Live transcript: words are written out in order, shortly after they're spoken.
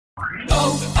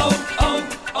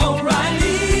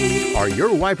O'Reilly. Are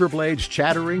your wiper blades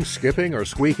chattering, skipping, or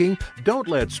squeaking? Don't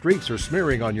let streaks or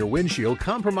smearing on your windshield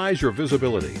compromise your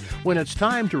visibility. When it's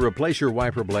time to replace your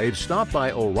wiper blades, stop by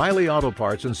O'Reilly Auto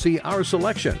Parts and see our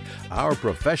selection. Our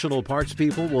professional parts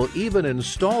people will even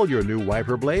install your new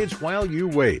wiper blades while you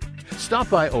wait. Stop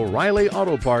by O'Reilly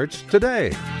Auto Parts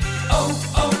today.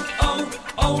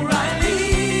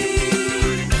 O'Reilly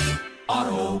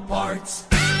Auto Parts.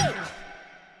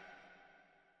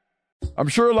 I'm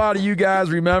sure a lot of you guys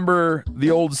remember the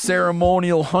old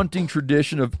ceremonial hunting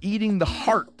tradition of eating the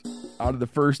heart out of the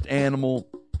first animal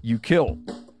you kill.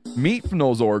 Meat from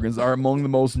those organs are among the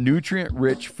most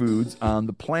nutrient-rich foods on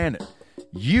the planet.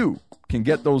 You can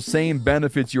get those same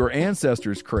benefits your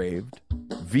ancestors craved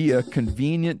via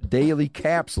convenient daily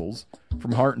capsules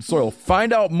from Heart and Soil.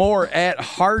 Find out more at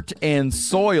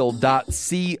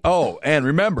heartandsoil.co. And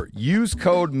remember, use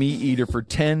code MeatEater for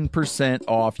 10%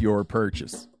 off your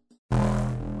purchase.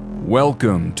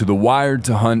 Welcome to the Wired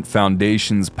to Hunt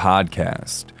Foundation's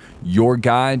podcast, your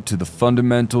guide to the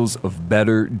fundamentals of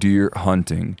better deer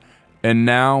hunting. And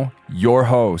now, your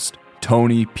host,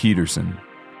 Tony Peterson.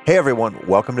 Hey everyone,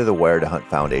 welcome to the Wired to Hunt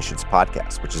Foundation's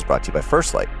podcast, which is brought to you by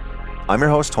First Light. I'm your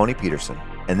host, Tony Peterson,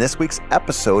 and this week's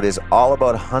episode is all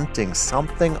about hunting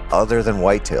something other than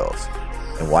whitetails,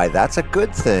 and why that's a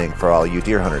good thing for all you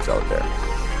deer hunters out there.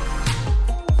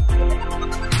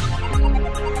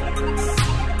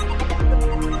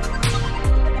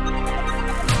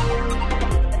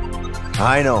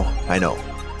 I know.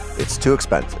 It's too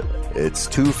expensive. It's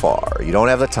too far. You don't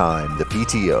have the time, the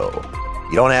PTO.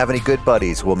 You don't have any good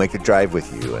buddies who will make the drive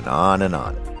with you, and on and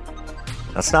on.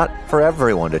 Now, it's not for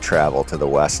everyone to travel to the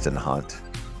West and hunt.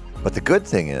 But the good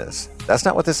thing is, that's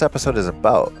not what this episode is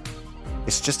about.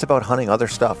 It's just about hunting other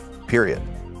stuff, period.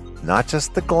 Not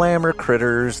just the glamour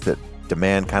critters that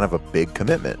demand kind of a big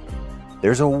commitment.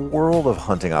 There's a world of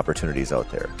hunting opportunities out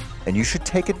there, and you should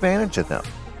take advantage of them.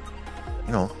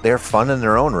 You know, they're fun in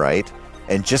their own right,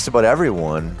 and just about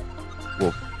everyone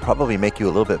will probably make you a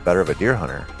little bit better of a deer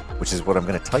hunter, which is what I'm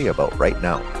going to tell you about right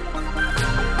now.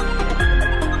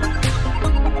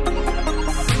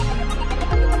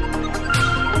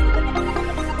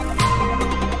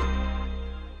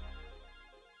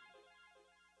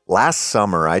 Last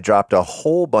summer, I dropped a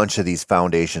whole bunch of these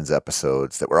Foundations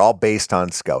episodes that were all based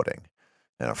on scouting.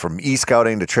 From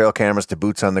e-scouting to trail cameras to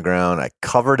boots on the ground, I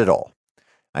covered it all.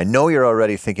 I know you're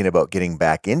already thinking about getting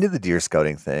back into the deer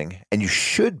scouting thing, and you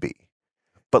should be.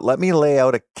 But let me lay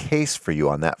out a case for you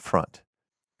on that front.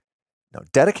 Now,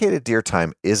 dedicated deer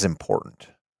time is important.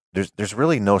 There's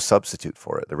really no substitute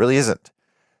for it. There really isn't.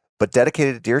 But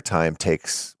dedicated deer time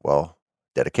takes, well,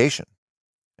 dedication.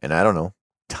 And I don't know,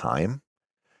 time.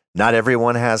 Not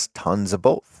everyone has tons of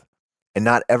both. And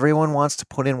not everyone wants to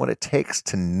put in what it takes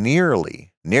to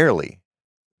nearly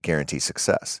guarantee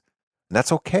success. And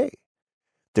that's okay.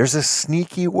 There's a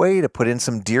sneaky way to put in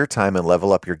some deer time and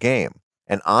level up your game.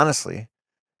 And honestly,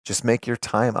 just make your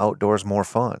time outdoors more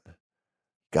fun.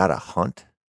 Gotta hunt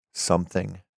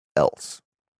something else.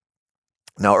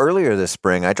 Now, earlier this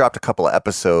spring, I dropped a couple of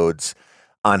episodes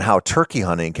on how turkey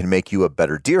hunting can make you a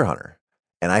better deer hunter.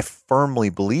 And I firmly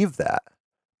believe that.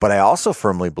 But I also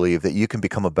firmly believe that you can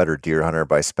become a better deer hunter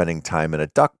by spending time in a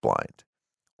duck blind,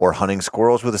 or hunting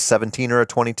squirrels with a 17 or a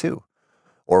 22,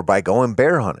 or by going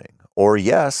bear hunting. Or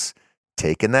yes,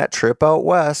 taking that trip out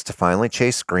west to finally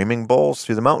chase screaming bulls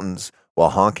through the mountains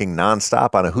while honking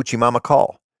nonstop on a hoochie mama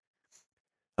call.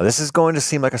 Now, this is going to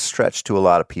seem like a stretch to a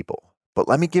lot of people, but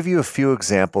let me give you a few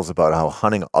examples about how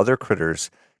hunting other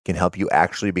critters can help you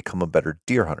actually become a better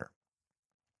deer hunter.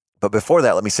 But before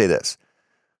that, let me say this.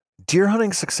 Deer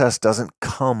hunting success doesn't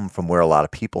come from where a lot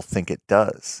of people think it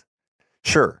does.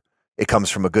 Sure, it comes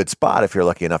from a good spot if you're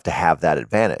lucky enough to have that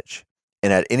advantage.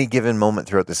 And at any given moment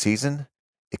throughout the season,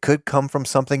 it could come from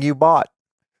something you bought.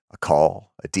 A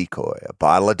call, a decoy, a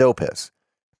bottle of doe piss.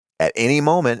 At any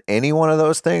moment, any one of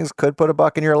those things could put a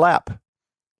buck in your lap,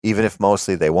 even if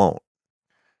mostly they won't.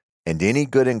 And any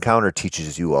good encounter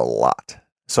teaches you a lot.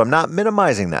 So I'm not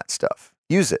minimizing that stuff.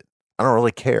 Use it. I don't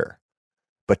really care.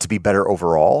 But to be better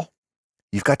overall,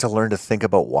 you've got to learn to think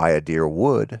about why a deer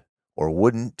would or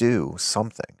wouldn't do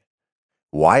something.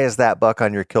 Why is that buck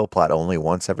on your kill plot only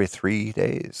once every 3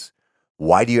 days?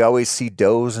 Why do you always see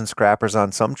does and scrappers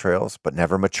on some trails, but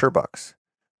never mature bucks?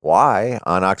 Why,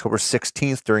 on October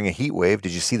 16th during a heat wave,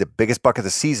 did you see the biggest buck of the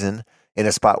season in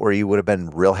a spot where you would have been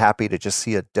real happy to just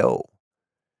see a doe?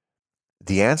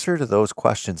 The answer to those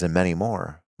questions and many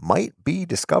more might be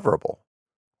discoverable,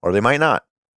 or they might not.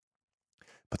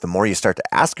 But the more you start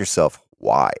to ask yourself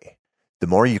why, the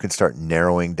more you can start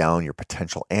narrowing down your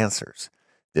potential answers.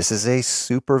 This is a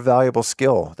super valuable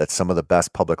skill that some of the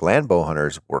best public land bow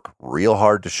hunters work real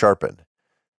hard to sharpen.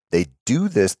 They do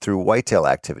this through whitetail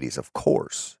activities, of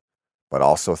course, but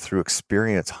also through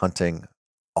experience hunting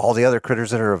all the other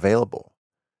critters that are available.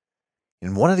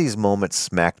 And one of these moments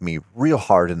smacked me real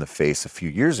hard in the face a few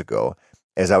years ago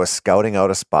as I was scouting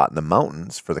out a spot in the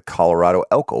mountains for the Colorado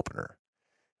elk opener.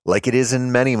 Like it is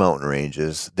in many mountain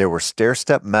ranges, there were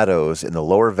stair-step meadows in the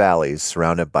lower valleys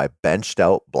surrounded by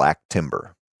benched-out black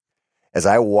timber. As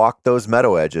I walked those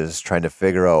meadow edges trying to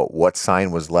figure out what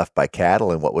sign was left by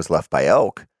cattle and what was left by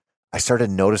elk, I started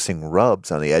noticing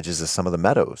rubs on the edges of some of the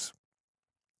meadows.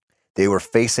 They were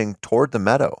facing toward the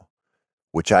meadow,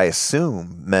 which I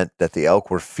assume meant that the elk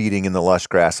were feeding in the lush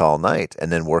grass all night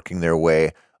and then working their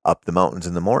way up the mountains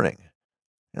in the morning.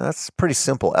 Now, that's pretty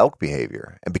simple elk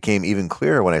behavior, and became even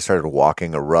clearer when I started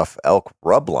walking a rough elk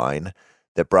rub line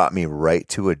that brought me right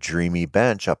to a dreamy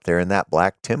bench up there in that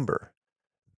black timber.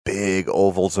 Big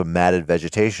ovals of matted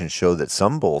vegetation showed that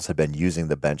some bulls had been using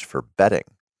the bench for bedding.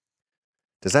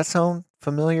 Does that sound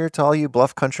familiar to all you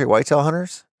bluff country whitetail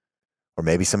hunters? Or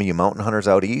maybe some of you mountain hunters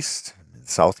out east,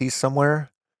 southeast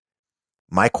somewhere?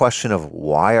 My question of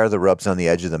why are the rubs on the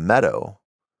edge of the meadow,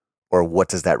 or what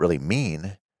does that really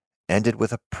mean, ended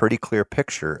with a pretty clear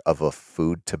picture of a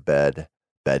food to bed,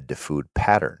 bed to food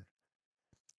pattern.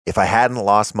 If I hadn't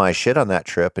lost my shit on that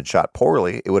trip and shot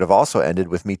poorly, it would have also ended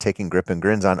with me taking grip and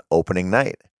grins on opening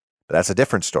night. But that's a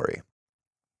different story.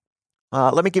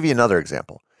 Let me give you another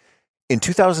example. In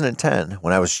 2010,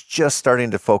 when I was just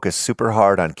starting to focus super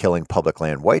hard on killing public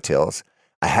land whitetails,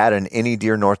 I had an Any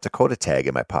Deer North Dakota tag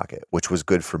in my pocket, which was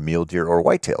good for mule deer or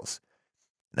whitetails.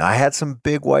 Now, I had some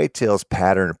big whitetails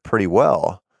patterned pretty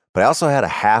well, but I also had a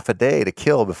half a day to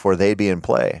kill before they'd be in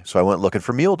play, so I went looking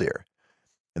for mule deer.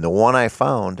 And the one I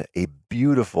found, a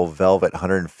beautiful velvet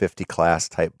 150 class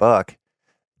type buck,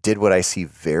 did what I see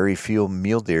very few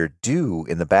mule deer do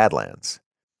in the Badlands.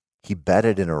 He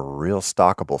bedded in a real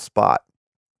stalkable spot.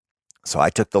 So I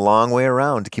took the long way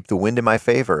around to keep the wind in my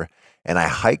favor, and I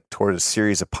hiked toward a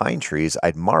series of pine trees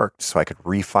I'd marked so I could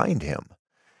re-find him.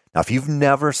 Now, if you've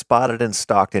never spotted and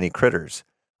stalked any critters,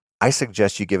 I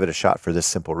suggest you give it a shot for this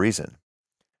simple reason.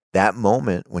 That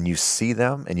moment when you see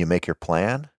them and you make your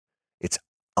plan, it's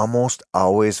almost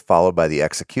always followed by the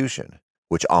execution,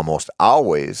 which almost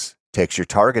always takes your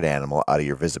target animal out of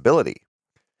your visibility.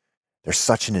 There's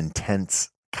such an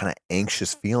intense, kind of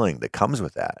anxious feeling that comes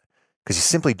with that because you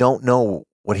simply don't know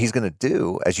what he's going to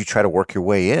do as you try to work your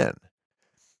way in.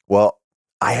 Well,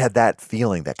 I had that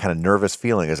feeling, that kind of nervous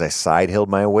feeling as I side-hilled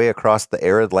my way across the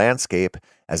arid landscape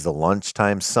as the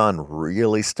lunchtime sun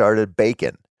really started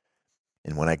baking.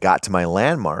 And when I got to my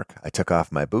landmark, I took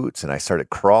off my boots and I started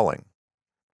crawling.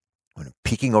 When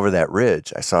peeking over that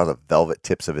ridge, I saw the velvet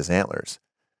tips of his antlers.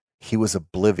 He was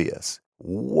oblivious,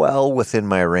 well within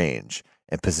my range,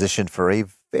 and positioned for a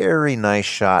very nice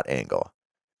shot angle.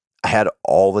 I had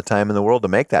all the time in the world to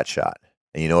make that shot.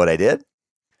 And you know what I did?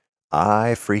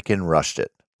 I freaking rushed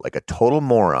it like a total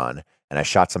moron, and I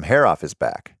shot some hair off his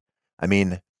back. I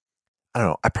mean, I don't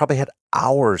know, I probably had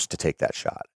hours to take that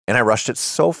shot. And I rushed it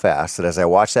so fast that as I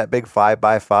watched that big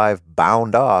 5x5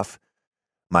 bound off,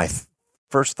 my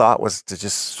first thought was to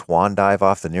just swan dive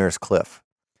off the nearest cliff.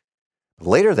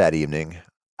 Later that evening,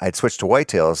 I had switched to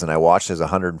whitetails and I watched as a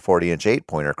 140-inch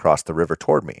 8-pointer crossed the river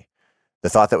toward me. The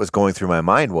thought that was going through my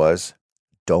mind was,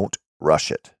 don't rush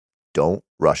it. Don't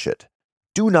rush it.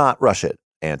 Do not rush it,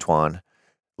 Antoine.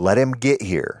 Let him get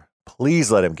here.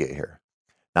 Please let him get here.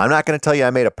 Now, I'm not going to tell you I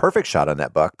made a perfect shot on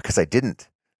that buck because I didn't.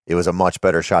 It was a much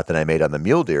better shot than I made on the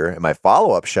mule deer, and my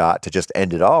follow-up shot to just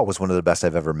end it all was one of the best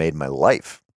I've ever made in my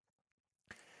life.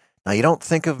 Now, you don't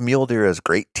think of mule deer as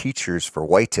great teachers for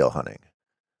whitetail hunting,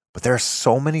 but there are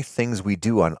so many things we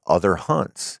do on other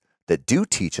hunts that do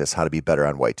teach us how to be better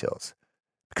on whitetails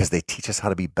because they teach us how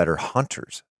to be better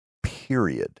hunters,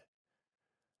 period.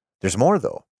 There's more,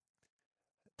 though.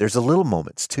 There's the little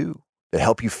moments, too, that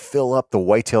help you fill up the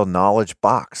whitetail knowledge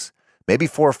box. Maybe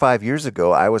 4 or 5 years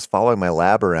ago, I was following my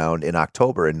lab around in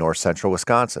October in north central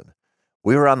Wisconsin.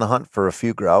 We were on the hunt for a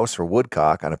few grouse or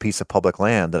woodcock on a piece of public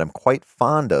land that I'm quite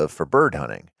fond of for bird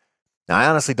hunting. Now, I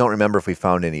honestly don't remember if we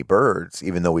found any birds,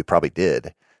 even though we probably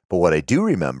did. But what I do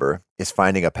remember is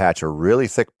finding a patch of really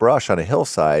thick brush on a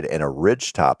hillside and a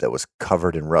ridge top that was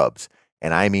covered in rubs.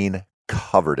 And I mean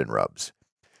covered in rubs.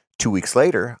 2 weeks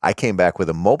later, I came back with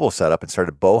a mobile setup and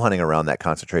started bow hunting around that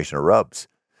concentration of rubs.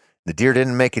 The deer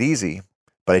didn't make it easy,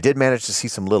 but I did manage to see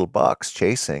some little bucks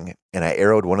chasing, and I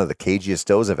arrowed one of the cagiest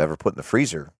does I've ever put in the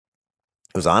freezer.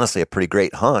 It was honestly a pretty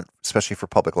great hunt, especially for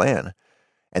public land.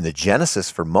 And the genesis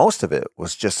for most of it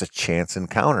was just a chance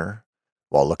encounter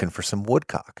while looking for some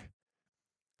woodcock.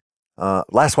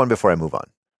 Last one before I move on.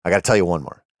 I got to tell you one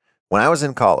more. When I was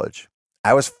in college,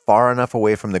 I was far enough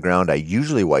away from the ground I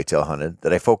usually whitetail hunted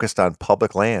that I focused on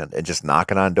public land and just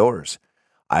knocking on doors.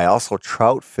 I also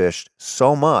trout fished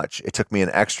so much, it took me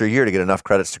an extra year to get enough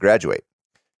credits to graduate.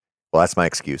 Well, that's my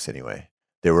excuse anyway.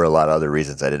 There were a lot of other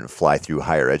reasons I didn't fly through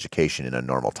higher education in a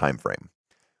normal time frame.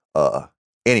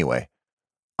 Anyway,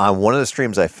 on one of the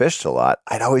streams I fished a lot,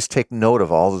 I'd always take note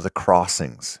of all of the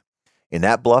crossings. In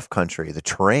that bluff country, the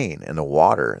terrain and the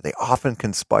water, they often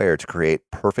conspire to create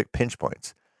perfect pinch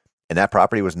points. And that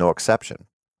property was no exception.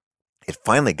 It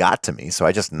finally got to me, so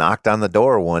I just knocked on the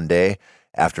door one day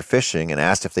after fishing and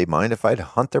asked if they'd mind if I'd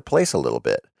hunt their place a little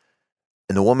bit.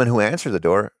 And the woman who answered the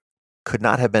door could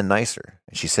not have been nicer.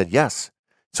 And she said yes.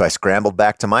 So I scrambled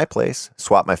back to my place,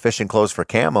 swapped my fishing clothes for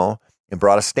camo, and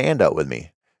brought a stand out with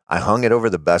me. I hung it over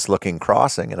the best-looking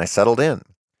crossing, and I settled in.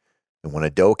 And when a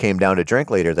doe came down to drink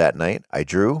later that night, I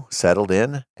drew, settled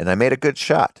in, and I made a good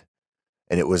shot.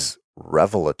 And it was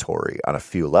revelatory on a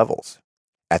few levels.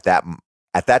 At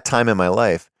that time in my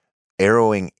life,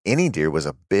 arrowing any deer was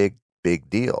a big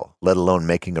deal, let alone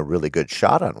making a really good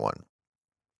shot on one.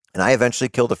 And I eventually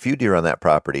killed a few deer on that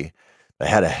property. I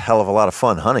had a hell of a lot of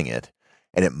fun hunting it,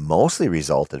 and it mostly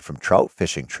resulted from trout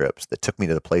fishing trips that took me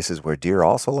to the places where deer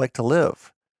also like to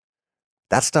live.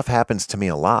 That stuff happens to me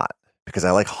a lot because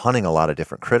I like hunting a lot of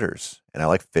different critters, and I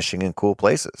like fishing in cool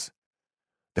places.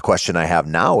 The question I have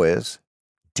now is,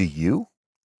 do you?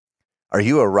 Are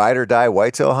you a ride or die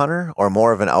whitetail hunter or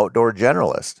more of an outdoor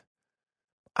generalist?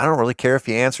 I don't really care if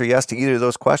you answer yes to either of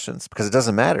those questions because it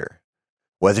doesn't matter.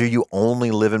 Whether you only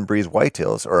live and breathe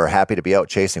whitetails or are happy to be out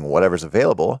chasing whatever's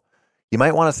available, you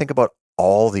might want to think about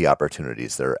all the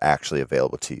opportunities that are actually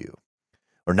available to you.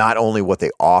 Or not only what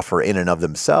they offer in and of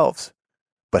themselves,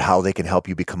 but how they can help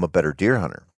you become a better deer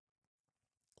hunter.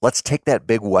 Let's take that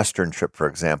big Western trip, for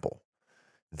example.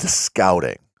 The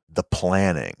scouting, the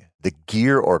planning, the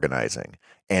gear organizing,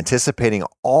 anticipating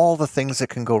all the things that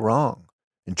can go wrong,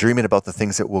 and dreaming about the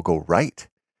things that will go right.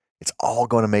 It's all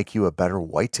going to make you a better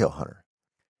whitetail hunter.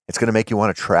 It's going to make you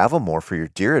want to travel more for your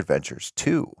deer adventures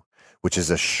too, which is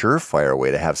a surefire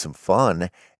way to have some fun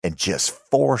and just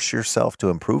force yourself to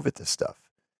improve at this stuff.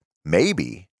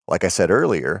 Maybe, like I said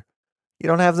earlier, you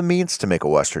don't have the means to make a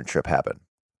Western trip happen.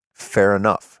 Fair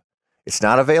enough. It's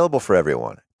not available for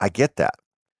everyone. I get that.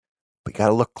 But you got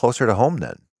to look closer to home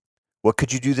then. What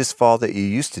could you do this fall that you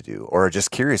used to do or are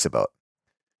just curious about?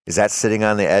 Is that sitting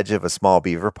on the edge of a small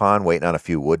beaver pond waiting on a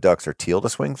few wood ducks or teal to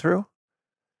swing through?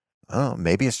 Oh,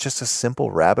 maybe it's just a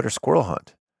simple rabbit or squirrel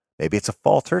hunt. Maybe it's a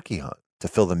fall turkey hunt to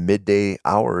fill the midday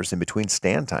hours in between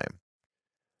stand time.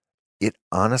 It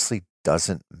honestly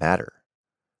doesn't matter.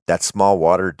 That small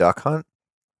water duck hunt,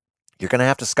 you're going to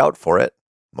have to scout for it,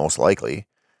 most likely.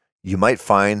 You might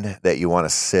find that you want to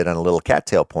sit on a little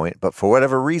cattail point, but for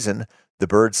whatever reason, the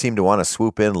birds seem to want to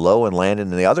swoop in low and land in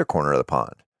the other corner of the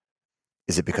pond.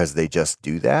 Is it because they just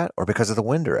do that or because of the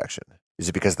wind direction? Is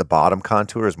it because the bottom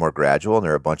contour is more gradual and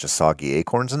there are a bunch of soggy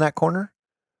acorns in that corner?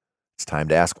 It's time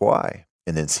to ask why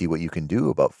and then see what you can do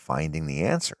about finding the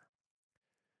answer.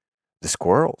 The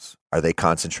squirrels, are they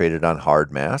concentrated on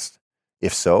hard mast?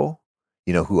 If so,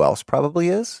 you know who else probably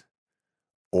is?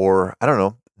 Or, I don't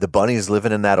know, the bunnies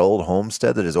living in that old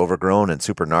homestead that is overgrown and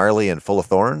super gnarly and full of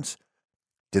thorns?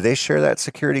 Do they share that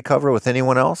security cover with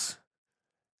anyone else?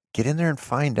 Get in there and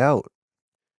find out.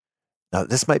 Now,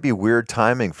 this might be weird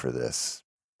timing for this,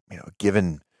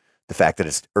 given the fact that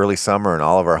it's early summer and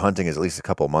all of our hunting is at least a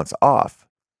couple of months off.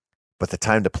 But the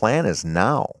time to plan is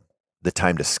now. The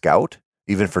time to scout,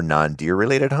 even for non-deer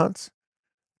related hunts,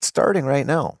 it's starting right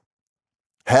now.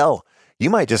 Hell, you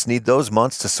might just need those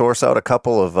months to source out a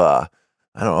couple of,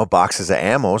 boxes of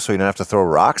ammo so you don't have to throw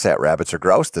rocks at rabbits or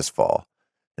grouse this fall.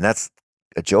 And that's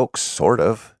a joke, sort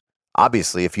of.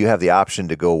 Obviously, if you have the option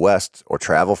to go west or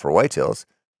travel for whitetails,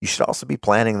 you should also be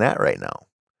planning that right now.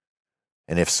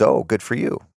 And if so, good for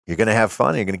you. You're going to have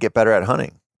fun. You're going to get better at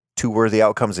hunting. Two worthy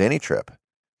outcomes of any trip.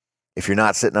 If you're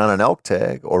not sitting on an elk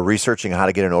tag or researching how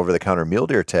to get an over-the-counter mule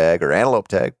deer tag or antelope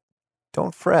tag,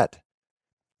 don't fret.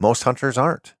 Most hunters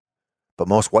aren't. But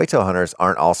most whitetail hunters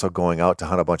aren't also going out to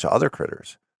hunt a bunch of other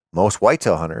critters. Most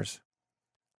whitetail hunters,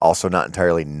 also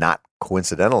not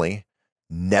coincidentally,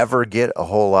 never get a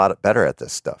whole lot better at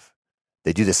this stuff.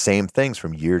 They do the same things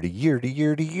from year to year to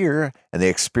year to year, and they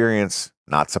experience,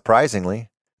 not surprisingly,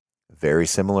 very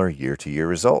similar year-to-year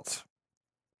results.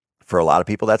 For a lot of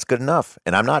people, that's good enough,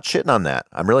 and I'm not shitting on that.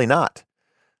 I'm really not.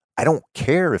 I don't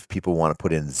care if people want to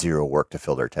put in zero work to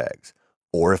fill their tags,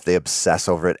 or if they obsess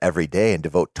over it every day and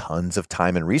devote tons of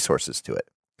time and resources to it.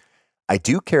 I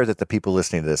do care that the people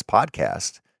listening to this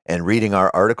podcast and reading our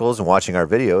articles and watching our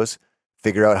videos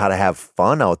figure out how to have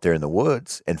fun out there in the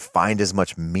woods, and find as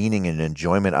much meaning and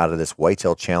enjoyment out of this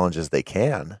whitetail challenge as they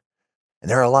can. And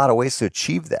there are a lot of ways to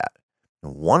achieve that.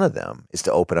 And one of them is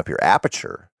to open up your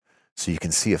aperture so you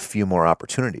can see a few more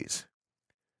opportunities.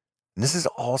 And this is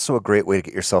also a great way to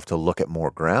get yourself to look at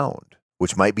more ground,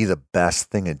 which might be the best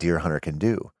thing a deer hunter can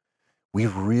do. We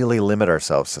really limit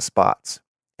ourselves to spots.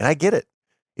 And I get it.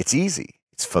 It's easy.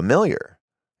 It's familiar.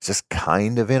 It's just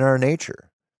kind of in our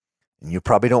nature. And you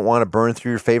probably don't want to burn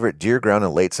through your favorite deer ground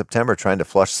in late September trying to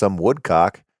flush some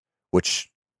woodcock,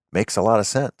 which makes a lot of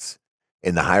sense.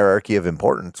 In the hierarchy of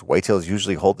importance, whitetails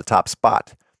usually hold the top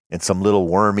spot, and some little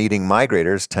worm-eating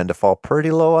migrators tend to fall pretty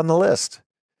low on the list.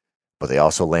 But they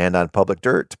also land on public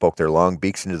dirt to poke their long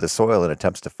beaks into the soil in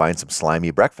attempts to find some slimy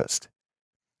breakfast.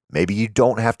 Maybe you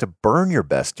don't have to burn your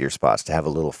best deer spots to have a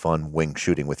little fun wing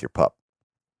shooting with your pup.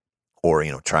 Or,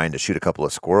 trying to shoot a couple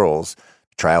of squirrels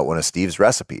to try out one of Steve's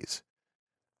recipes.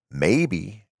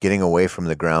 Maybe getting away from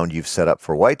the ground you've set up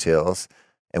for whitetails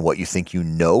and what you think you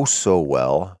know so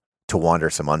well to wander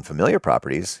some unfamiliar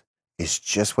properties is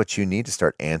just what you need to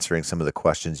start answering some of the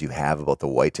questions you have about the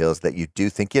whitetails that you do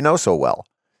think you know so well.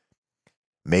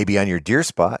 Maybe on your deer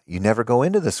spot, you never go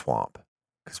into the swamp,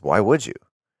 because why would you?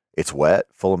 It's wet,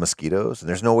 full of mosquitoes, and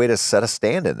there's no way to set a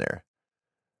stand in there.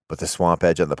 But the swamp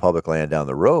edge on the public land down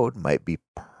the road might be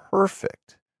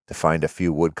perfect to find a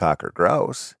few woodcock or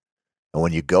grouse. And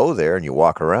when you go there and you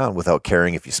walk around without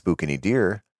caring if you spook any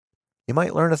deer, you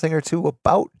might learn a thing or two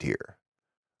about deer.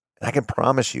 And I can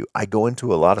promise you, I go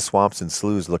into a lot of swamps and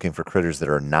sloughs looking for critters that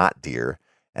are not deer,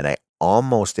 and I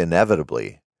almost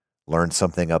inevitably learn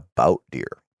something about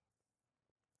deer.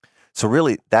 So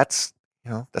really, that's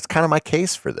kind of my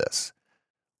case for this.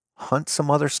 Hunt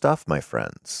some other stuff, my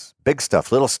friends. Big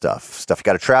stuff, little stuff you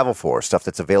got to travel for, stuff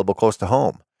that's available close to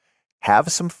home.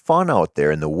 Have some fun out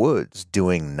there in the woods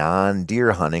doing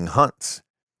non-deer hunting hunts.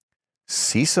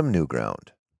 See some new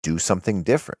ground. Do something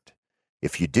different.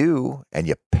 If you do, and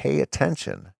you pay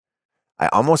attention, I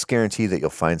almost guarantee that you'll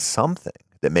find something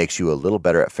that makes you a little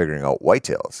better at figuring out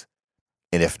whitetails.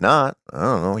 And if not, I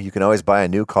don't know, you can always buy a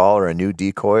new call or a new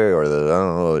decoy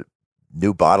or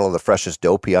new bottle of the freshest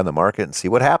dopey on the market and see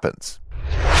what happens.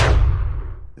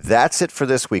 That's it for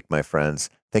this week, my friends.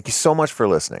 Thank you so much for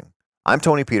listening. I'm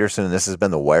Tony Peterson, and this has been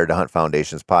the Wired to Hunt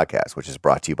Foundation's podcast, which is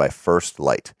brought to you by First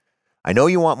Light. I know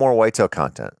you want more whitetail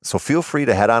content, so feel free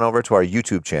to head on over to our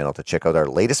YouTube channel to check out our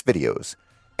latest videos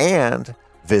and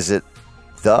visit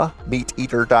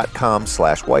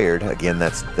themeateater.com/wired. Again,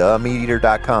 that's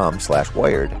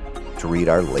themeateater.com/wired to read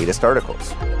our latest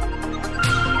articles.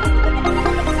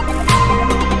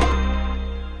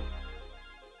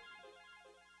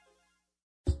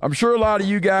 I'm sure a lot of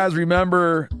you guys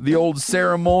remember the old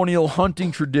ceremonial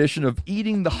hunting tradition of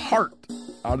eating the heart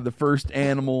out of the first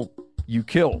animal you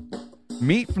kill.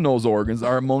 Meat from those organs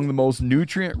are among the most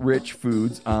nutrient-rich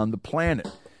foods on the planet.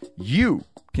 You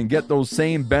can get those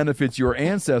same benefits your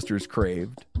ancestors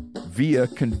craved via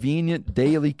convenient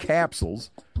daily capsules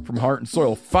from Heart and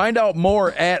Soil. Find out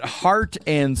more at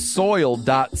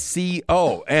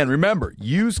heartandsoil.co. And remember,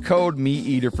 use code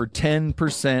MeatEater for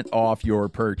 10% off your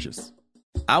purchase.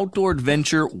 Outdoor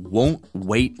adventure won't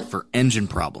wait for engine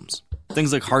problems.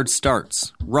 Things like hard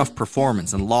starts, rough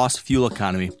performance, and lost fuel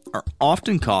economy are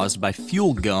often caused by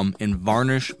fuel gum and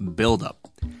varnish buildup.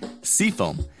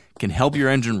 Seafoam can help your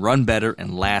engine run better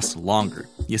and last longer.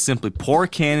 You simply pour a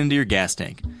can into your gas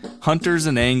tank. Hunters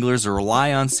and anglers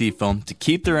rely on Seafoam to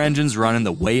keep their engines running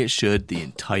the way it should the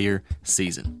entire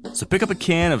season. So pick up a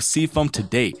can of Seafoam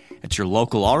today at your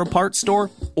local auto parts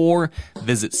store or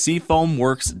visit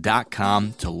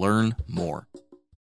seafoamworks.com to learn more.